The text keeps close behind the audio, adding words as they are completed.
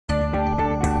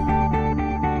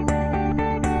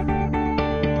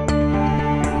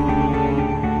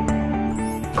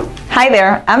Hi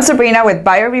there, I'm Sabrina with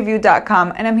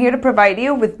BuyerReview.com, and I'm here to provide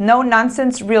you with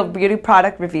no-nonsense real beauty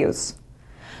product reviews.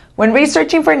 When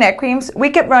researching for neck creams, we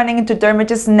kept running into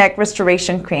Dermagist Neck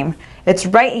Restoration Cream. It's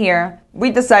right here.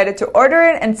 We decided to order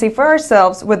it and see for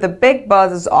ourselves what the big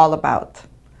buzz is all about.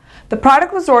 The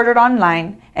product was ordered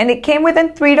online, and it came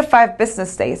within 3 to 5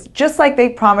 business days, just like they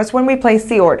promised when we placed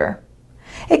the order.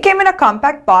 It came in a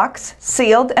compact box,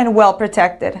 sealed and well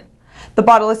protected. The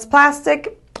bottle is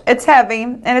plastic. It's heavy,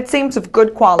 and it seems of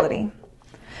good quality.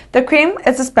 The cream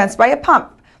is dispensed by a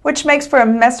pump, which makes for a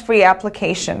mess-free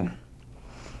application.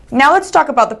 Now let's talk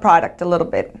about the product a little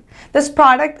bit. This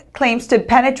product claims to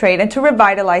penetrate and to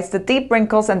revitalize the deep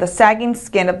wrinkles and the sagging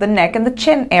skin of the neck and the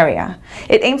chin area.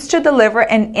 It aims to deliver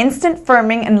an instant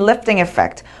firming and lifting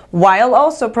effect, while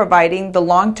also providing the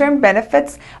long-term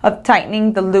benefits of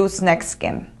tightening the loose neck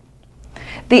skin.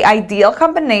 The ideal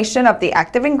combination of the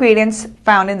active ingredients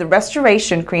found in the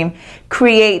restoration cream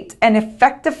create an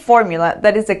effective formula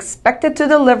that is expected to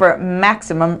deliver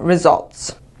maximum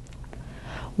results.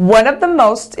 One of the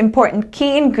most important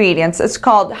key ingredients is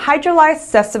called hydrolyzed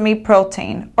sesame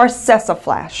protein, or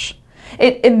Sesaflash.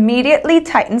 It immediately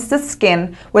tightens the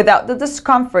skin without the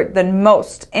discomfort that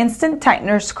most instant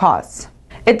tighteners cause.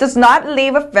 It does not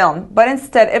leave a film, but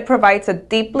instead it provides a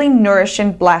deeply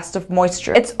nourishing blast of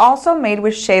moisture. It's also made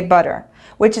with shea butter,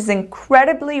 which is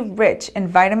incredibly rich in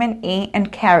vitamin E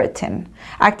and keratin,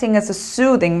 acting as a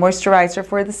soothing moisturizer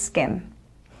for the skin.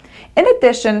 In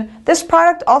addition, this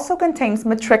product also contains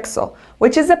matrixyl,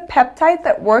 which is a peptide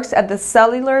that works at the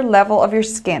cellular level of your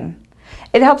skin.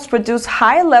 It helps produce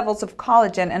high levels of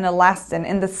collagen and elastin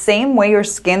in the same way your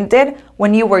skin did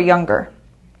when you were younger.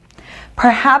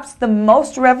 Perhaps the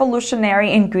most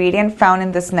revolutionary ingredient found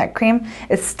in this neck cream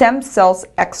is stem cells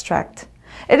extract.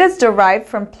 It is derived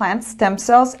from plant stem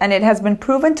cells, and it has been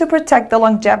proven to protect the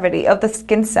longevity of the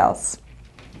skin cells.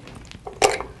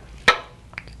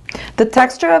 The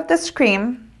texture of this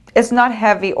cream is not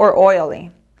heavy or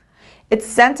oily. Its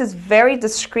scent is very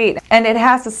discreet, and it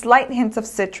has a slight hint of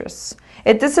citrus.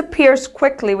 It disappears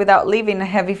quickly without leaving a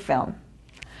heavy film.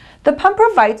 The pump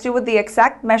provides you with the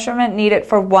exact measurement needed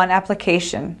for one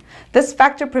application. This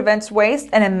factor prevents waste,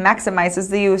 and it maximizes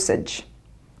the usage.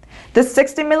 The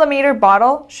 60-milliliter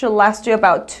bottle should last you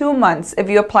about 2 months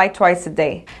if you apply twice a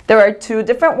day. There are 2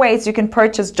 different ways you can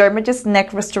purchase Dermagist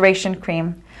Neck Restoration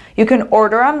Cream. You can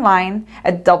order online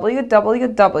at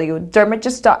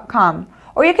www.dermagist.com,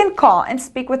 or you can call and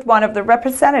speak with one of the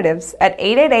representatives at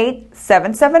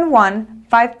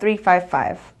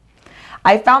 888-771-5355.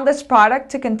 I found this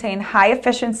product to contain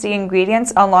high-efficiency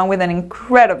ingredients along with an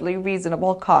incredibly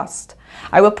reasonable cost.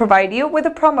 I will provide you with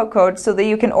a promo code so that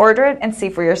you can order it and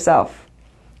see for yourself.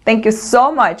 Thank you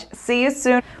so much. See you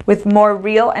soon with more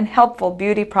real and helpful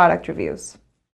beauty product reviews.